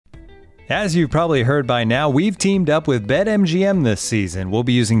As you've probably heard by now, we've teamed up with BetMGM this season. We'll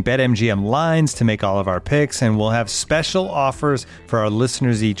be using BetMGM lines to make all of our picks, and we'll have special offers for our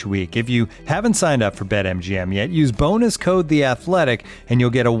listeners each week. If you haven't signed up for BetMGM yet, use bonus code The Athletic, and you'll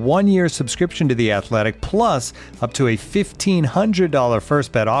get a 1-year subscription to The Athletic, plus up to a $1,500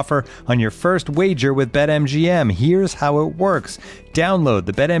 first bet offer on your first wager with BetMGM. Here's how it works. Download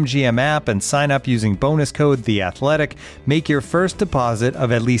the BetMGM app and sign up using bonus code The Athletic. Make your first deposit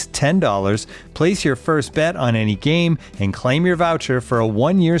of at least $10. Place your first bet on any game and claim your voucher for a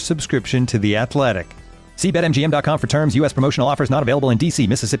 1-year subscription to The Athletic. See BetMGM.com for terms. U.S. promotional offers not available in D.C.,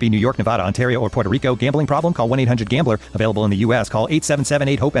 Mississippi, New York, Nevada, Ontario, or Puerto Rico. Gambling problem? Call 1-800-GAMBLER. Available in the U.S. Call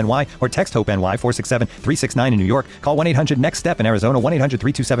 877-8-HOPE-NY or text HOPE-NY 467-369 in New York. Call 1-800-NEXT-STEP in Arizona.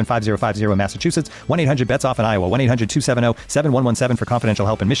 1-800-327-5050 in Massachusetts. 1-800-BETS-OFF in Iowa. 1-800-270-7117 for confidential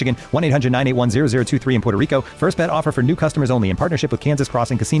help in Michigan. 1-800-981-0023 in Puerto Rico. First bet offer for new customers only in partnership with Kansas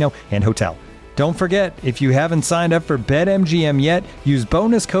Crossing Casino and Hotel. Don't forget, if you haven't signed up for BetMGM yet, use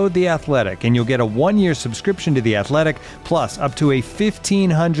bonus code The Athletic, and you'll get a 1-year subscription to The Athletic, plus up to a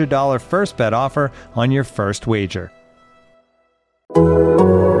 $1,500 first bet offer on your first wager.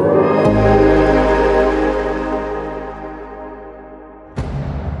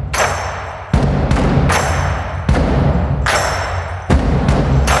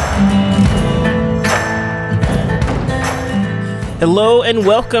 Hello and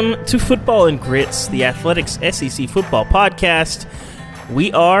welcome to Football and Grits, the Athletics SEC football podcast.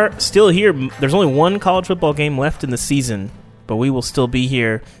 We are still here. There's only one college football game left in the season, but we will still be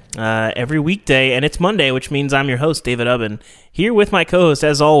here every weekday, and it's Monday, which means I'm your host, David Ubben, here with my co-host,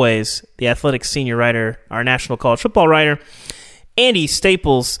 as always, the Athletics senior writer, our national college football writer, Andy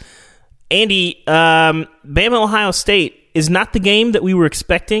Staples. Andy, Bama Ohio State is not the game that we were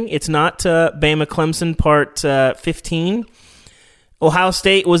expecting. It's not Bama Clemson part 15. Ohio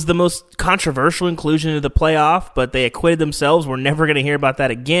State was the most controversial inclusion into the playoff, but they acquitted themselves. We're never going to hear about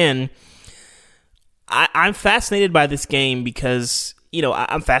that again. I'm fascinated by this game because,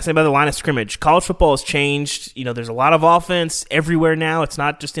 I'm fascinated by the line of scrimmage. College football has changed. There's a lot of offense everywhere now. It's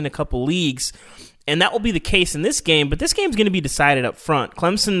not just in a couple leagues. And that will be the case in this game, but this game's going to be decided up front.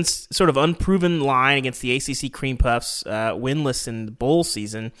 Clemson's sort of unproven line against the ACC Cream Puffs, winless in the bowl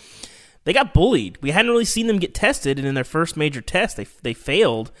season, they got bullied. We hadn't really seen them get tested, and in their first major test, they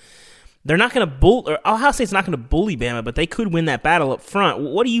failed. They're not going to Ohio State's not going to bully Bama, but they could win that battle up front.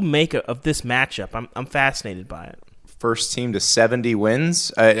 What do you make of this matchup? I'm fascinated by it. First team to 70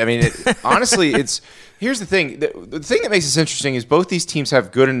 wins. Honestly, here's the thing. The thing that makes this interesting is both these teams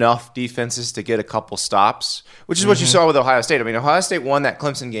have good enough defenses to get a couple stops, which is what you saw with Ohio State. Ohio State won that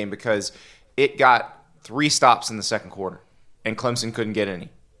Clemson game because it got 3 stops in the second quarter, and Clemson couldn't get any.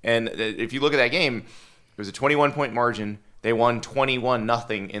 And if you look at that game, it was a 21-point margin. They won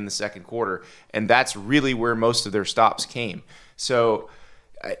 21-0 in the second quarter, and that's really where most of their stops came. So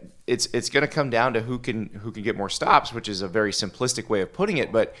it's going to come down to who can get more stops, which is a very simplistic way of putting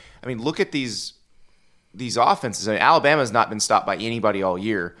it. But look at these offenses. Alabama's not been stopped by anybody all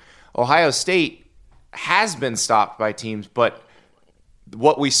year. Ohio State has been stopped by teams, but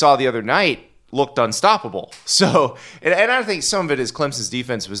what we saw the other night looked unstoppable. So, and I think some of it is Clemson's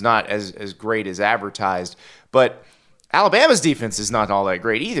defense was not as great as advertised, but Alabama's defense is not all that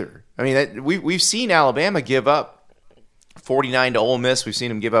great either. We've seen Alabama give up 49 to Ole Miss. We've seen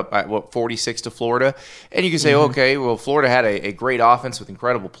them give up 46 to Florida. And you can say, okay, well, Florida had a great offense with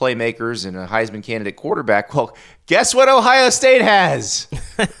incredible playmakers and a Heisman candidate quarterback. Well, guess what Ohio State has?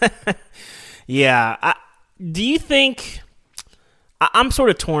 Yeah. Do you think... I'm sort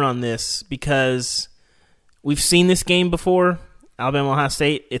of torn on this because we've seen this game before, Alabama-Ohio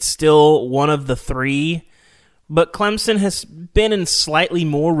State. It's still one of the 3, but Clemson has been in slightly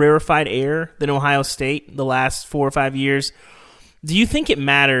more rarefied air than Ohio State the last 4 or 5 years. Do you think it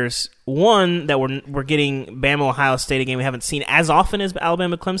matters, one, that we're getting Bama-Ohio State, a game we haven't seen as often as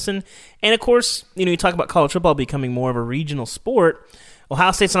Alabama-Clemson? And, of course, you talk about college football becoming more of a regional sport.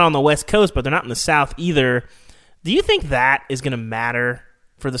 Ohio State's not on the West Coast, but they're not in the South either. Do you think that is going to matter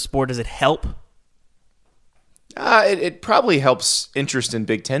for the sport? Does it help? It probably helps interest in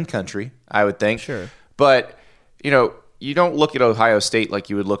Big Ten country, I would think. Sure. But, you don't look at Ohio State like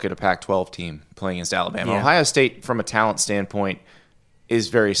you would look at a Pac-12 team playing against Alabama. Yeah. Ohio State, from a talent standpoint, is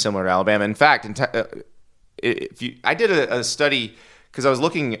very similar to Alabama. In fact, I did a study because I was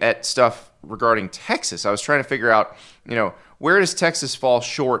looking at stuff regarding Texas. I was trying to figure out, where does Texas fall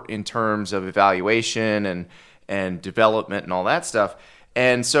short in terms of evaluation and development and all that stuff.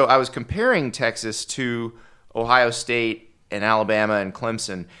 And so I was comparing Texas to Ohio State and Alabama and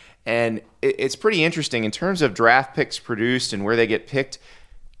Clemson. And it's pretty interesting in terms of draft picks produced and where they get picked.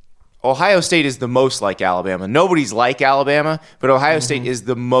 Ohio State is the most like Alabama. Nobody's like Alabama, but Ohio State is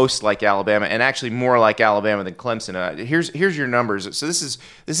the most like Alabama, and actually more like Alabama than Clemson. Here's your numbers. So this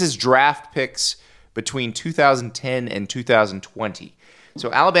is draft picks between 2010 and 2020.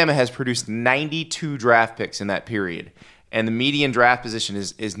 So Alabama has produced 92 draft picks in that period, and the median draft position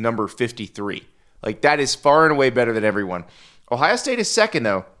is number 53. Like, that is far and away better than everyone. Ohio State is second,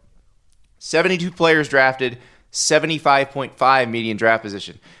 though. 72 players drafted, 75.5 median draft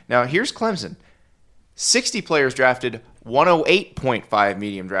position. Now, here's Clemson. 60 players drafted, 108.5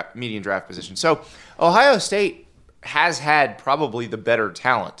 median draft position. So Ohio State has had probably the better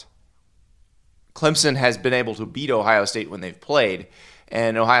talent. Clemson has been able to beat Ohio State when they've played,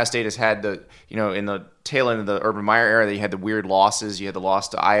 and Ohio State has had in the tail end of the Urban Meyer era, they had the weird losses. You had the loss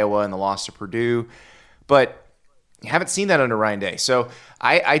to Iowa and the loss to Purdue, but you haven't seen that under Ryan Day. So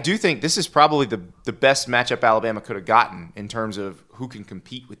I do think this is probably the best matchup Alabama could have gotten in terms of who can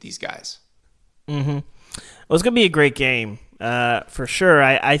compete with these guys. Mm-hmm. Well, it's going to be a great game for sure.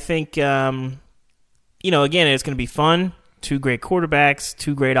 I think, again, it's going to be fun. Two great quarterbacks,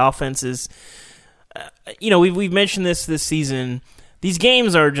 two great offenses. We've mentioned this season. These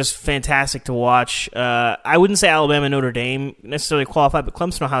games are just fantastic to watch. I wouldn't say Alabama and Notre Dame necessarily qualified, but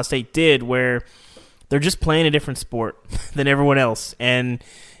Clemson and Ohio State did, where they're just playing a different sport than everyone else. And,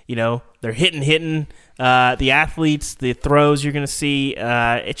 they're hitting the athletes, the throws you're going to see.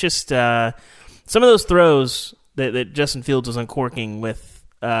 It's just some of those throws that Justin Fields was uncorking with,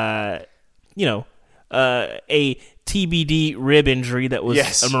 a TBD rib injury that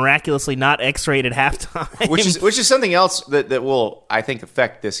was miraculously not X-rayed at halftime. Which is something else that will, I think,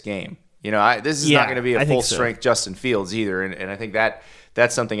 affect this game. This is not going to be a full-strength Justin Fields either, and I think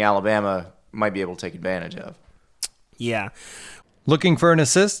that's something Alabama might be able to take advantage of. Yeah. Looking for an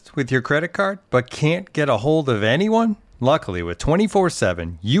assist with your credit card, but can't get a hold of anyone? Luckily, with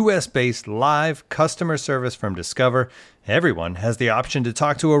 24/7 U.S.-based live customer service from Discover, everyone has the option to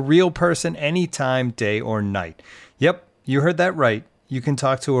talk to a real person anytime, day or night. Yep, you heard that right. You can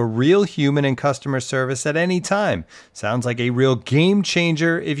talk to a real human in customer service at any time. Sounds like a real game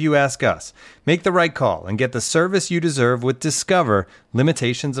changer if you ask us. Make the right call and get the service you deserve with Discover.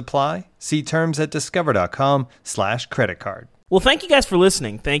 Limitations apply. See terms at discover.com/creditcard. Well, thank you guys for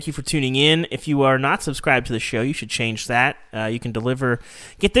listening. Thank you for tuning in. If you are not subscribed to the show, you should change that. You can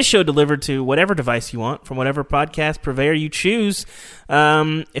get this show delivered to whatever device you want from whatever podcast purveyor you choose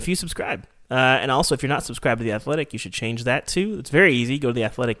if you subscribe. And also, if you're not subscribed to The Athletic, you should change that too. It's very easy. Go to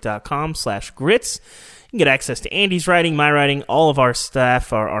theathletic.com/grits. You can get access to Andy's writing, my writing, all of our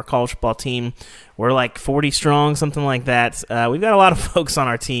staff, our college football team. We're like 40 strong, something like that. We've got a lot of folks on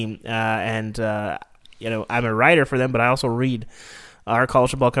our team, and I'm a writer for them, but I also read our college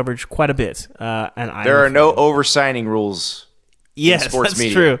football coverage quite a bit. And there are no oversigning rules. Yes, in sports that's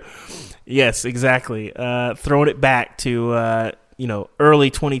media. True. Yes, exactly. Throwing it back to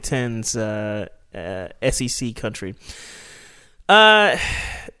early 2010s SEC country.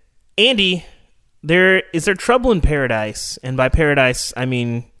 Andy, is there trouble in paradise? And by paradise, I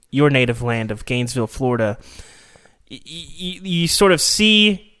mean your native land of Gainesville, Florida. You sort of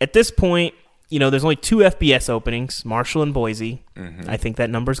see at this point, there's only 2 FBS openings, Marshall and Boise. Mm-hmm. I think that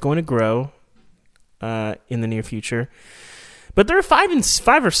number is going to grow in the near future. But there are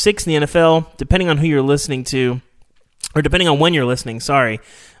 5 or 6 in the NFL, depending on who you're listening to, or depending on when you're listening, sorry.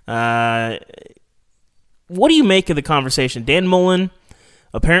 What do you make of the conversation? Dan Mullen,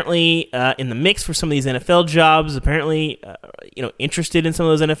 apparently in the mix for some of these NFL jobs, apparently interested in some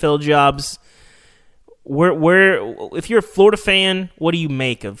of those NFL jobs. Where, if you're a Florida fan, what do you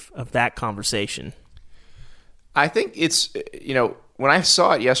make of that conversation? I think it's, when I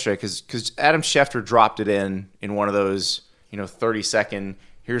saw it yesterday, because Adam Schefter dropped it in one of those, 30-second,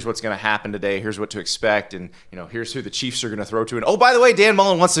 here's what's going to happen today, here's what to expect, and, here's who the Chiefs are going to throw to. And, oh, by the way, Dan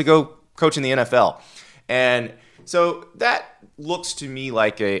Mullen wants to go coach in the NFL. And so that looks to me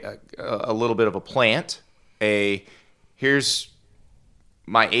like a little bit of a plant. Here's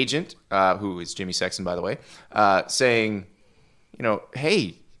my agent, who is Jimmy Sexton, by the way, saying,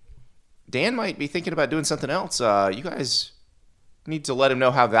 hey, Dan might be thinking about doing something else. You guys need to let him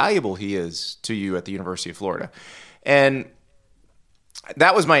know how valuable he is to you at the University of Florida. And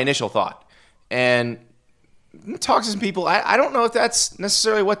that was my initial thought. And talk to some people. I don't know if that's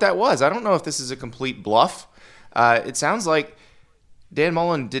necessarily what that was. I don't know if this is a complete bluff. It sounds like Dan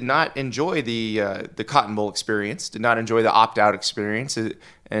Mullen did not enjoy the Cotton Bowl experience, did not enjoy the opt-out experience,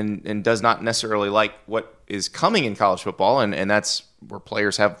 and does not necessarily like what is coming in college football, and that's where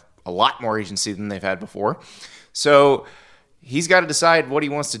players have a lot more agency than they've had before. So, he's got to decide what he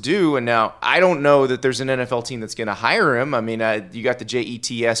wants to do. And now I don't know that there's an NFL team that's going to hire him. I mean, you got the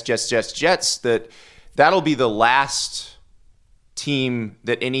Jets, Jets. That'll be the last team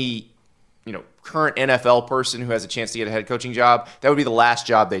that any current NFL person who has a chance to get a head coaching job, that would be the last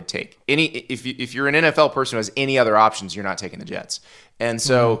job they'd take. If you're an NFL person who has any other options, you're not taking the Jets. And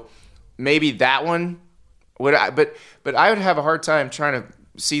so maybe that one would. But I would have a hard time trying to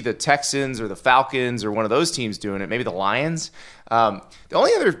see the Texans or the Falcons or one of those teams doing it. Maybe the Lions. The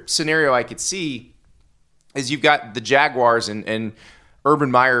only other scenario I could see is you've got the Jaguars and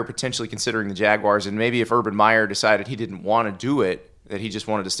Urban Meyer potentially considering the Jaguars. And maybe if Urban Meyer decided he didn't want to do it, that he just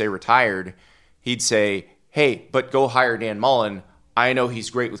wanted to stay retired, he'd say, hey, but go hire Dan Mullen. I know he's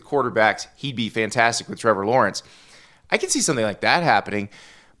great with quarterbacks. He'd be fantastic with Trevor Lawrence. I can see something like that happening,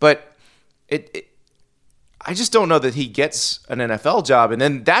 but I just don't know that he gets an NFL job. And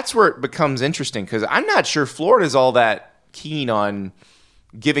then that's where it becomes interesting because I'm not sure Florida's all that keen on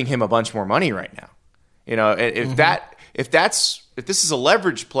giving him a bunch more money right now. If this is a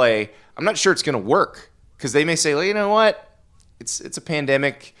leverage play, I'm not sure it's going to work because they may say, well, you know what? It's a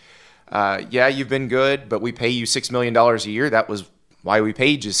pandemic. Yeah, you've been good, but we pay you $6 million a year. That was why we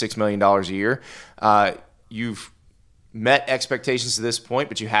paid you $6 million a year. You've met expectations to this point,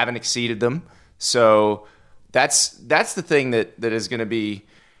 but you haven't exceeded them. So that's the thing that is going to be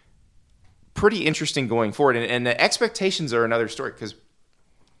pretty interesting going forward. And the expectations are another story because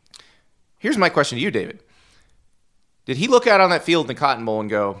here's my question to you, David. Did he look out on that field in the Cotton Bowl and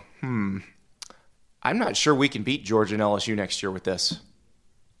go, I'm not sure we can beat Georgia and LSU next year with this?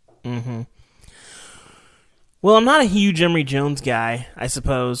 Mm-hmm. Well, I'm not a huge Emory Jones guy, I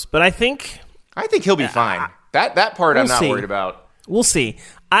suppose, but I think he'll be fine. That part I'm not worried about. We'll see.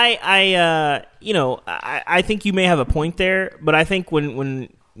 I think you may have a point there, but I think when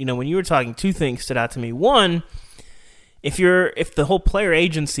you were talking, two things stood out to me. One, if the whole player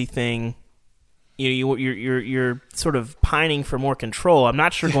agency thing, you're sort of pining for more control. I'm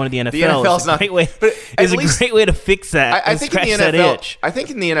not sure going to the NFL is a great way to fix that. I think in the NFL, I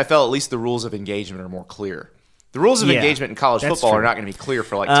think in the NFL, at least the rules of engagement are more clear. The rules of engagement in college football are not going to be clear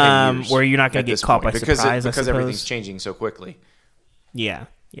for like 10 years. Where you're not going to get caught by surprise because everything's changing so quickly. Yeah.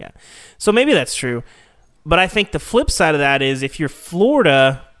 So maybe that's true. But I think the flip side of that is if you're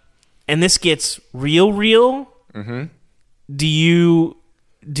Florida and this gets real, do you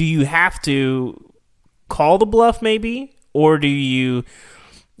have to call the bluff maybe? Or do you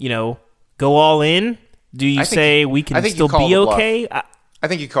go all in? Do you say we can still be okay? I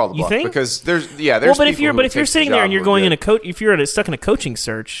think you call the bluff because there's well, but if you're sitting there and you're going in if you're stuck in a coaching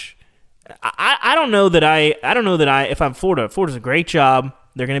search, I don't know that if I'm Florida's a great job.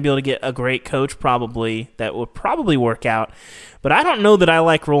 They're going to be able to get a great coach probably that would probably work out. But I don't know that I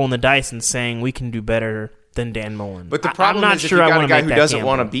like rolling the dice and saying we can do better than Dan Mullen. But the problem is if you got a guy who doesn't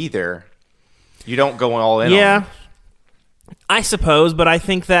want to be there, you don't go all in on him. I suppose, but I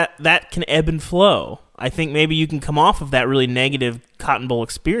think that can ebb and flow. I think maybe you can come off of that really negative Cotton Bowl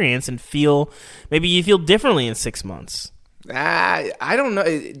experience and maybe you feel differently in 6 months. I don't know.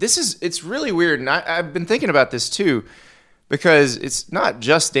 It's really weird, and I've been thinking about this too, because it's not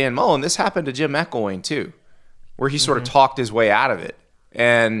just Dan Mullen. This happened to Jim McElwain too, where he sort of talked his way out of it.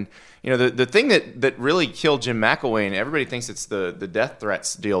 And the thing that really killed Jim McElwain, everybody thinks it's the death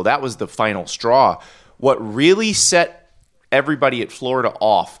threats deal. That was the final straw. What really set everybody at Florida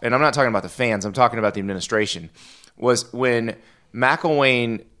off, and I'm not talking about the fans, I'm talking about the administration, was when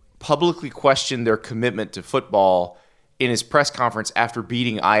McElwain publicly questioned their commitment to football in his press conference after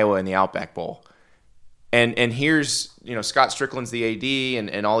beating Iowa in the Outback Bowl. And here's, Scott Strickland's the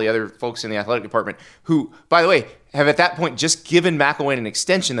AD and all the other folks in the athletic department who, by the way, have at that point just given McElwain an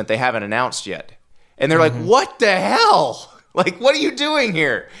extension that they haven't announced yet. And they're like, what the hell? Like, what are you doing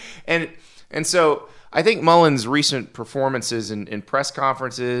here? And so I think Mullen's recent performances in press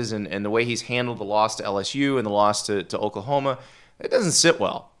conferences and the way he's handled the loss to LSU and the loss to Oklahoma, it doesn't sit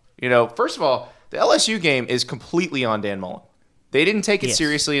well. First of all, the LSU game is completely on Dan Mullen. They didn't take it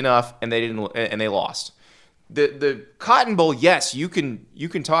seriously enough, and they lost. The Cotton Bowl, yes, you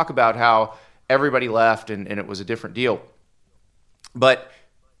can talk about how everybody left and it was a different deal, but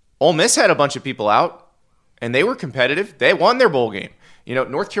Ole Miss had a bunch of people out, and they were competitive. They won their bowl game.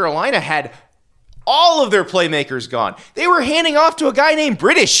 North Carolina had all of their playmakers gone. They were handing off to a guy named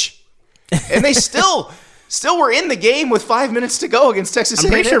British, and they still were in the game with 5 minutes to go against Texas A&M.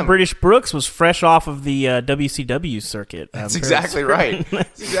 I'm pretty sure British Brooks was fresh off of the WCW circuit. That's exactly right.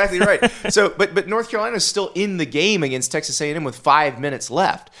 That's exactly right. So, but North Carolina is still in the game against Texas A&M with 5 minutes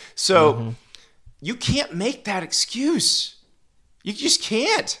left. So you can't make that excuse. You just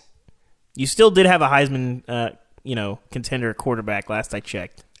can't. You still did have a Heisman contender quarterback last I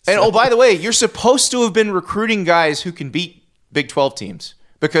checked. And by the way, you're supposed to have been recruiting guys who can beat Big 12 teams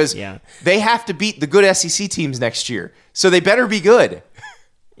because they have to beat the good SEC teams next year. So they better be good.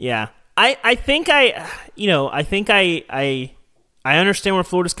 Yeah. I think I understand where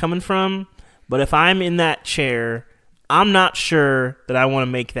Florida's coming from, but if I'm in that chair, I'm not sure that I want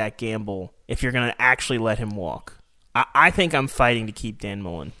to make that gamble if you're going to actually let him walk. I think I'm fighting to keep Dan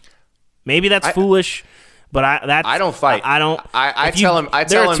Mullen. Maybe that's foolish. But I don't fight. I don't. I tell him.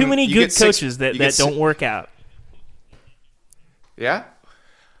 There are too many good coaches that don't work out. Yeah,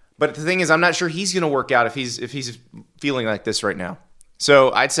 but the thing is, I'm not sure he's going to work out if he's feeling like this right now.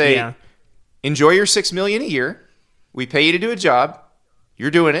 So I'd say, enjoy your $6 million a year. We pay you to do a job.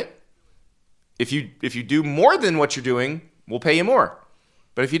 You're doing it. If you do more than what you're doing, we'll pay you more.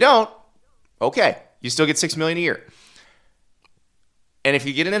 But if you don't, okay, you still get $6 million a year. And if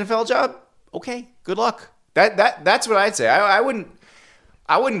you get an NFL job, okay, good luck. That's what I'd say. I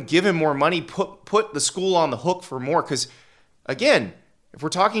wouldn't give him more money, put the school on the hook for more, because, again, if we're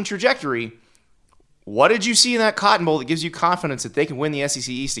talking trajectory, what did you see in that Cotton Bowl that gives you confidence that they can win the SEC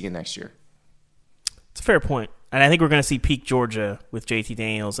East again next year? It's a fair point. And I think we're going to see peak Georgia with JT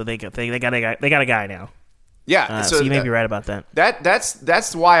Daniels, so they got a guy now. Yeah. So you may be right about that.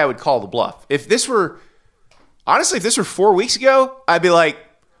 That's why I would call the bluff. If this were 4 weeks ago, I'd be like,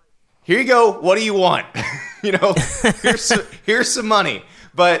 here you go. What do you want? Here's some money.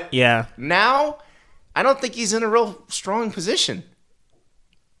 But now, I don't think he's in a real strong position.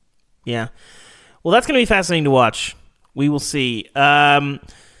 Yeah. Well, that's going to be fascinating to watch. We will see.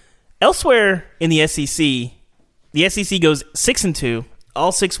 Elsewhere in the SEC goes 6-2,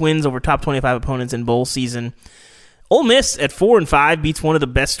 all 6 wins over top 25 opponents in bowl season. Ole Miss at 4-5 beats one of the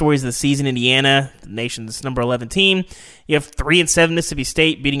best stories of the season, Indiana, the nation's number 11 team. You have 3-7 Mississippi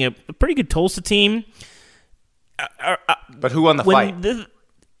State beating a pretty good Tulsa team. But who won the fight?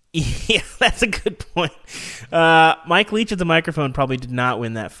 Yeah, that's a good point. Mike Leach at the microphone probably did not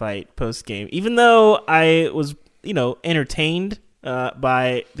win that fight post game, even though I was, entertained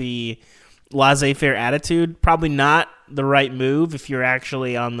by the laissez-faire attitude. Probably not the right move if you're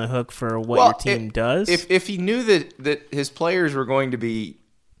actually on the hook for what your team does. If he knew that his players were going to be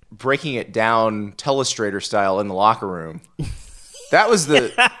breaking it down telestrator style in the locker room, that was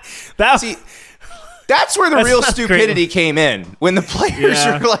the that's where the real stupidity came in, when the players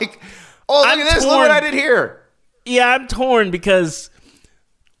were like, "Oh, look at this! Look what I did here." Yeah, I'm torn because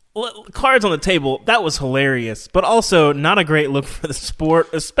cards on the table, that was hilarious, but also not a great look for the sport,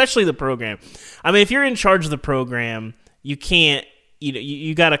 especially the program. I mean, if you're in charge of the program, you can't,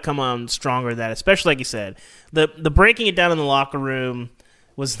 you got to come on stronger than that, especially like you said. The breaking it down in the locker room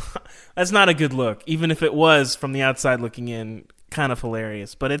that's not a good look, even if it was from the outside looking in kind of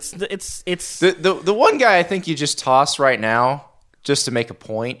hilarious. But it's the one guy I think you just toss right now just to make a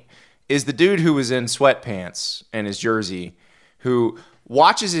point is the dude who was in sweatpants and his jersey, who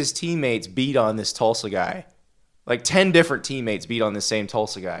watches his teammates beat on this Tulsa guy. Like 10 different teammates beat on this same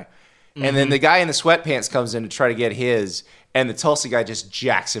Tulsa guy. Mm-hmm. And then the guy in the sweatpants comes in to try to get his, and the Tulsa guy just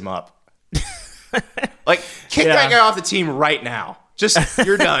jacks him up. Like, kick that guy off the team right now. Just,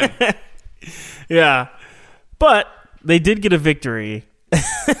 you're done. Yeah. But they did get a victory.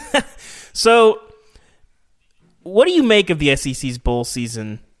 So, what do you make of the SEC's bowl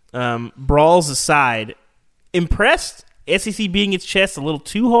season? Brawls aside, impressed? SEC beating its chest a little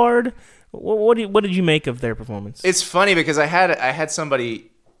too hard? What did you make of their performance? It's funny because I had somebody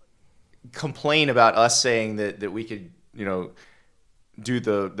complain about us saying that we could, do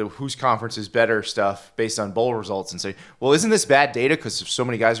the whose conference is better stuff based on bowl results and say, well, isn't this bad data because so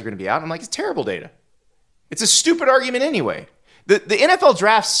many guys are going to be out? I'm like, it's terrible data. It's a stupid argument anyway. The NFL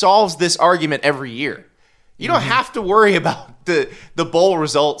draft solves this argument every year. You don't have to worry about the bowl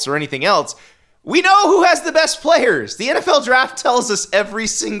results or anything else. We know who has the best players. The NFL draft tells us every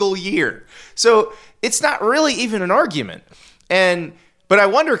single year. So it's not really even an argument. But I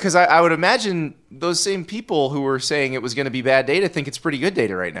wonder, because I would imagine those same people who were saying it was going to be bad data think it's pretty good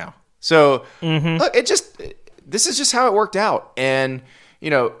data right now. So look, this is just how it worked out. And,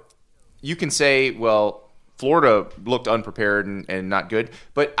 you can say, well, Florida looked unprepared and not good.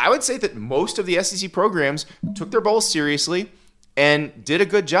 But I would say that most of the SEC programs took their bowls seriously and did a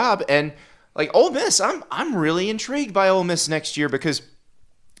good job. And like Ole Miss, I'm really intrigued by Ole Miss next year, because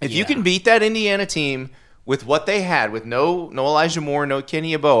if you can beat that Indiana team with what they had, with no Elijah Moore, no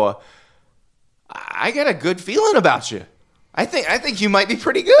Kenny Yeboah, I got a good feeling about you. I think you might be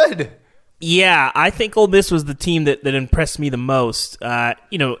pretty good. Yeah, I think Ole Miss was the team that impressed me the most.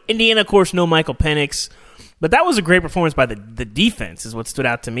 Indiana, of course, no Michael Penix. But that was a great performance by the defense is what stood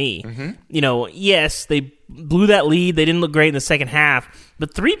out to me. Mm-hmm. Yes, they blew that lead. They didn't look great in the second half.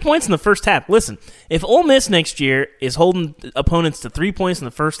 But 3 points in the first half. Listen, if Ole Miss next year is holding opponents to 3 points in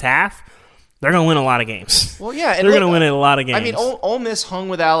the first half, they're going to win a lot of games. Well, yeah. They're going to win a lot of games. I mean, Ole Miss hung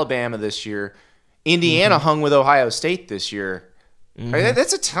with Alabama this year. Indiana hung with Ohio State this year. Mm-hmm. I mean,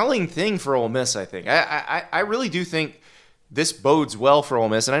 that's a telling thing for Ole Miss, I think. I really do think this bodes well for Ole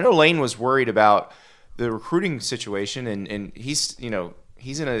Miss. And I know Lane was worried about the recruiting situation, and he's in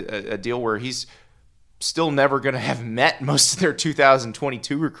a deal where he's still never going to have met most of their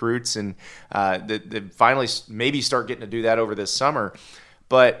 2022 recruits, and they finally maybe start getting to do that over this summer.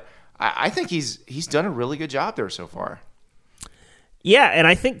 But I think he's done a really good job there so far. Yeah, and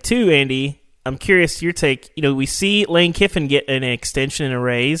I think too, Andy, I'm curious your take. We see Lane Kiffin get an extension and a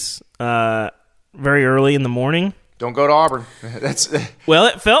raise very early in the morning. Don't go to Auburn. Well,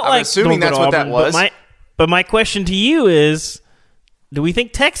 it felt I'm like assuming that's what that was. But my question to you is, do we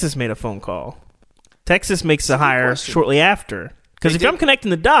think Texas made a phone call? Texas makes the hire shortly after. Because if I'm connecting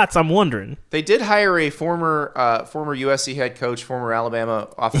the dots, I'm wondering. They did hire a former USC head coach, former Alabama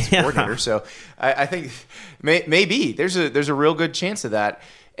offensive coordinator. So I think maybe there's a real good chance of that.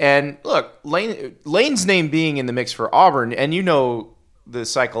 And look, Lane's name being in the mix for Auburn, and the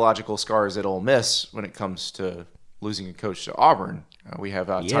psychological scars at Ole Miss when it comes to losing a coach to Auburn. We have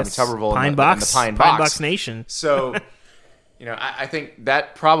Tommy Tuberville and the Pine Box Nation. So, I think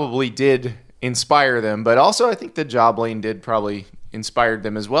that probably did inspire them, but also I think the job Lane did probably inspired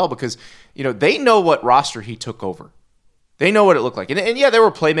them as well because, they know what roster he took over. They know what it looked like. And yeah, there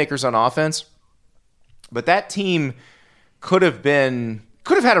were playmakers on offense, but that team could have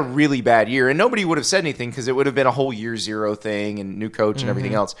had a really bad year, and nobody would have said anything because it would have been a whole year zero thing and new coach and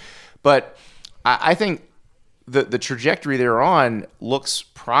everything else. But I think the trajectory they're on looks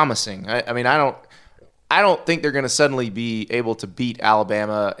promising. I mean, I don't think they're going to suddenly be able to beat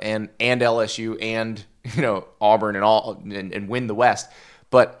Alabama and LSU and Auburn and win the West,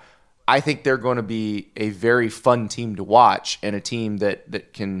 but I think they're going to be a very fun team to watch and a team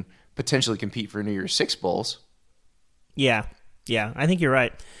that can potentially compete for New Year's Six bowls. Yeah, I think you're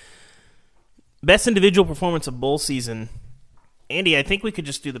right. Best individual performance of bowl season. Andy, I think we could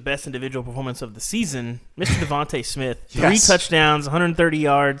just do the best individual performance of the season. Mr. Devontae Smith, 3 touchdowns, 130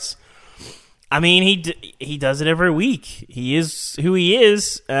 yards. I mean, he does it every week. He is who he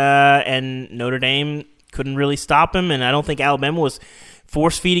is, and Notre Dame couldn't really stop him, and I don't think Alabama was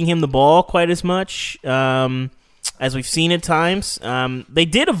force-feeding him the ball quite as much as we've seen at times. Notre Dame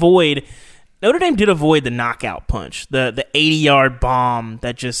did avoid the knockout punch, the 80-yard bomb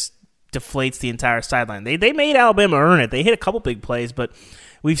that just deflates the entire sideline. They made Alabama earn it. They hit a couple big plays, but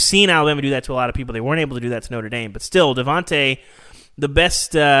we've seen Alabama do that to a lot of people. They weren't able to do that to Notre Dame. But still, Devontae, the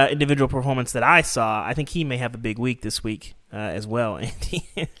best individual performance that I saw, I think he may have a big week this week as well, Andy.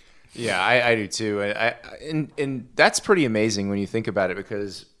 Yeah, I do too. And that's pretty amazing when you think about it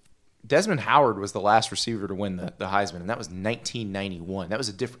because Desmond Howard was the last receiver to win the Heisman, and that was 1991. That was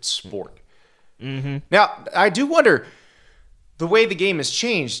a different sport. Mm-hmm. Now, I do wonder, the way the game has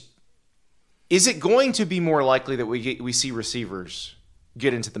changed, is it going to be more likely that we see receivers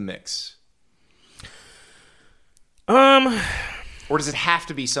get into the mix? Or does it have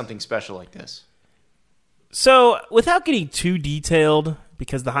to be something special like this? So, without getting too detailed,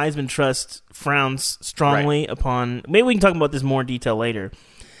 because the Heisman Trust frowns strongly upon... Maybe we can talk about this more in detail later.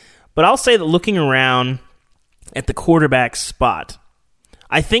 But I'll say that looking around at the quarterback spot,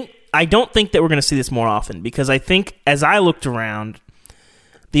 I don't think that we're going to see this more often, because I think, as I looked around,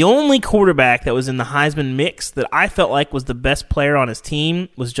 the only quarterback that was in the Heisman mix that I felt like was the best player on his team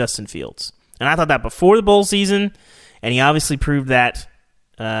was Justin Fields. And I thought that before the bowl season, and he obviously proved that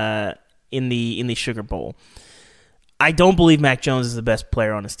in the Sugar Bowl. I don't believe Mac Jones is the best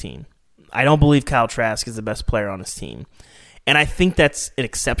player on his team. I don't believe Kyle Trask is the best player on his team. And I think that's an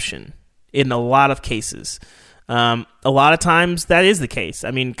exception in a lot of cases. A lot of times that is the case.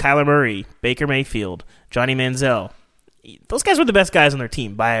 I mean, Kyler Murray, Baker Mayfield, Johnny Manziel, those guys were the best guys on their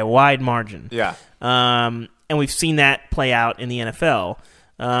team by a wide margin. Yeah. And we've seen that play out in the NFL.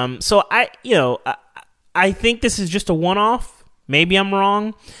 So I think this is just a one-off. Maybe I'm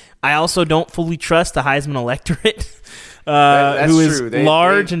wrong. I also don't fully trust the Heisman electorate, who is true.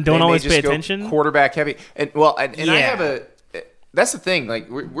 Large and don't always pay attention. Quarterback heavy, and I have a. That's the thing. Like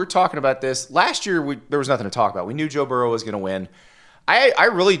we're talking about this last year. There was nothing to talk about. We knew Joe Burrow was going to win. I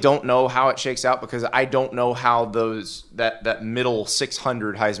really don't know how it shakes out because I don't know how that middle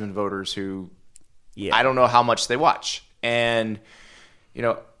 600 Heisman voters who I don't know how much they watch. And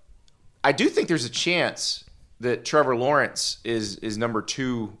I do think there's a chance that Trevor Lawrence is number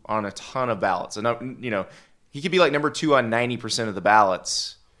 2 on a ton of ballots. And He could be like number 2 on 90% of the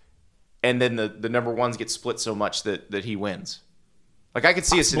ballots, and then the number ones get split so much that he wins. Like, I could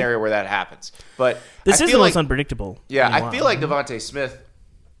see a scenario where that happens. But this is the most unpredictable. Yeah, I feel like Devontae Smith,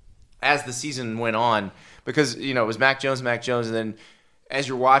 as the season went on, because, it was Mac Jones, and then as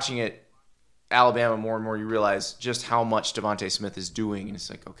you're watching it, Alabama, more and more you realize just how much Devontae Smith is doing, and it's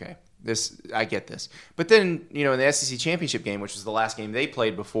like, okay, I get this. But then, in the SEC championship game, which was the last game they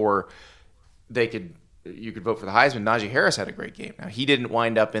played before you could vote for the Heisman, Najee Harris had a great game. Now, he didn't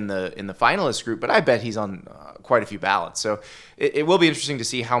wind up in the finalist group, but I bet he's on quite a few ballots. So it will be interesting to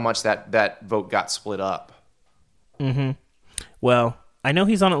see how much that vote got split up. Mm-hmm. Well, I know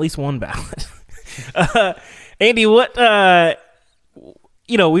he's on at least one ballot. Andy, what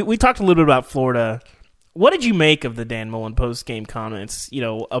we talked a little bit about Florida. What did you make of the Dan Mullen post-game comments,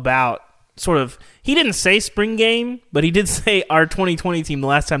 about sort of, he didn't say spring game, but he did say our 2020 team, the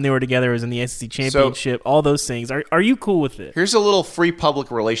last time they were together was in the SEC championship, all those things. Are you cool with it? Here's a little free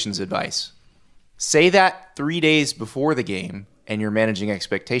public relations advice. Say that 3 days before the game and you're managing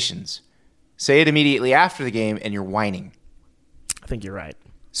expectations. Say it immediately after the game and you're whining. I think you're right.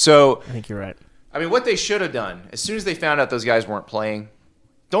 So I think you're right. I mean, what they should have done, as soon as they found out those guys weren't playing,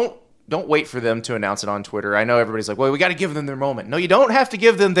 don't wait for them to announce it on Twitter. I know everybody's like, well, we got to give them their moment. No, you don't have to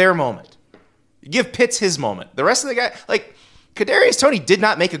give them their moment. You give Pitts his moment. The rest of the guy, like, Kadarius Toney did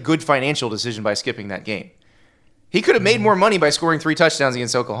not make a good financial decision by skipping that game. He could have made more money by scoring 3 touchdowns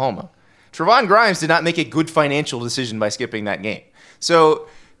against Oklahoma. Trevon Grimes did not make a good financial decision by skipping that game. So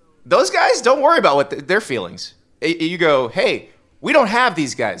those guys, don't worry about what their feelings. You go, hey, we don't have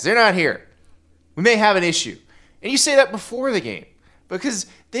these guys. They're not here. We may have an issue. And you say that before the game, because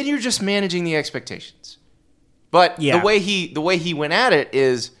then you're just managing the expectations. But the way he went at it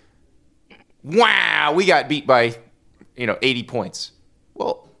is, wow, we got beat by 80 points.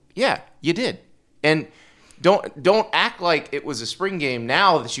 Well, yeah, you did. And don't act like it was a spring game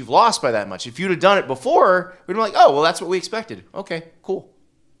now that you've lost by that much. If you'd have done it before, we'd be like, oh, well, that's what we expected. Okay, cool.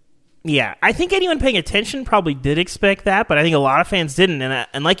 Yeah, I think anyone paying attention probably did expect that, but I think a lot of fans didn't.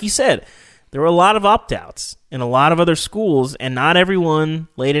 And like you said, there were a lot of opt-outs in a lot of other schools, and not everyone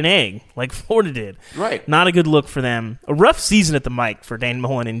laid an egg like Florida did. Right. Not a good look for them. A rough season at the mic for Dan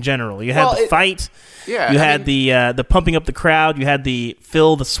Mullen in general. You had the fight. Yeah. You had the pumping up the crowd. You had the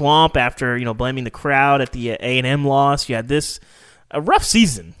fill the swamp after blaming the crowd at the A&M loss. You had a rough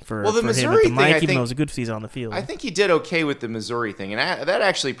season for him at the mic, even though it was a good season on the field. I think he did okay with the Missouri thing, and that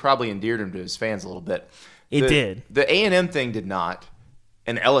actually probably endeared him to his fans a little bit. It did. The A&M thing did not.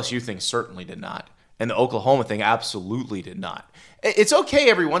 And the LSU thing certainly did not. And the Oklahoma thing absolutely did not. It's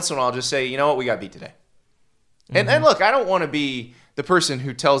okay every once in a while just say, you know what, we got beat today. Mm-hmm. And look, I don't want to be the person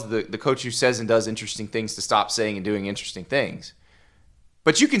who tells the coach who says and does interesting things to stop saying and doing interesting things.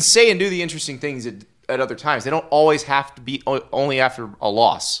 But you can say and do the interesting things at other times. They don't always have to be only after a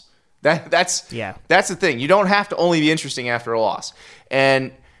loss. That's the thing. You don't have to only be interesting after a loss.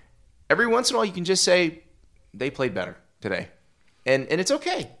 And every once in a while you can just say, they played better today. And it's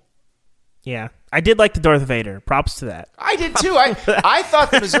okay. Yeah. I did like the Darth Vader. Props to that. I did too. I thought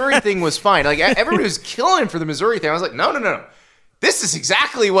the Missouri thing was fine. Like, everybody was killing him for the Missouri thing. I was like, no. This is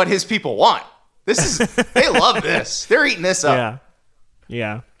exactly what his people want. They love this. They're eating this up.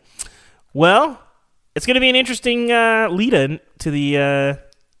 Yeah. Well, it's going to be an interesting lead-in to the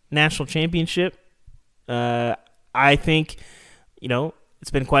national championship. I think,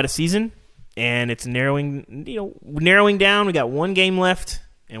 it's been quite a season. And it's narrowing down. We got one game left,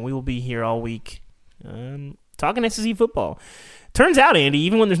 and we will be here all week talking SEC football. Turns out, Andy,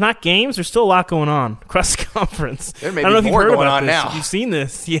 even when there's not games, there's still a lot going on across the conference. There may be more going on now. If you've seen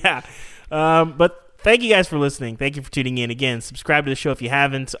this, yeah. But thank you guys for listening. Thank you for tuning in. Again, subscribe to the show if you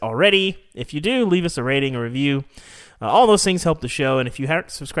haven't already. If you do, leave us a rating or review. All those things help the show, and if you haven't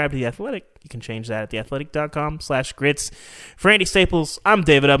subscribed to The Athletic, you can change that at theathletic.com/grits. For Andy Staples, I'm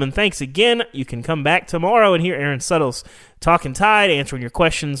David Ubben. Thanks again. You can come back tomorrow and hear Aaron Suttles talking Tide, answering your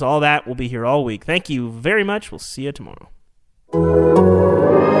questions. All that will be here all week. Thank you very much. We'll see you tomorrow.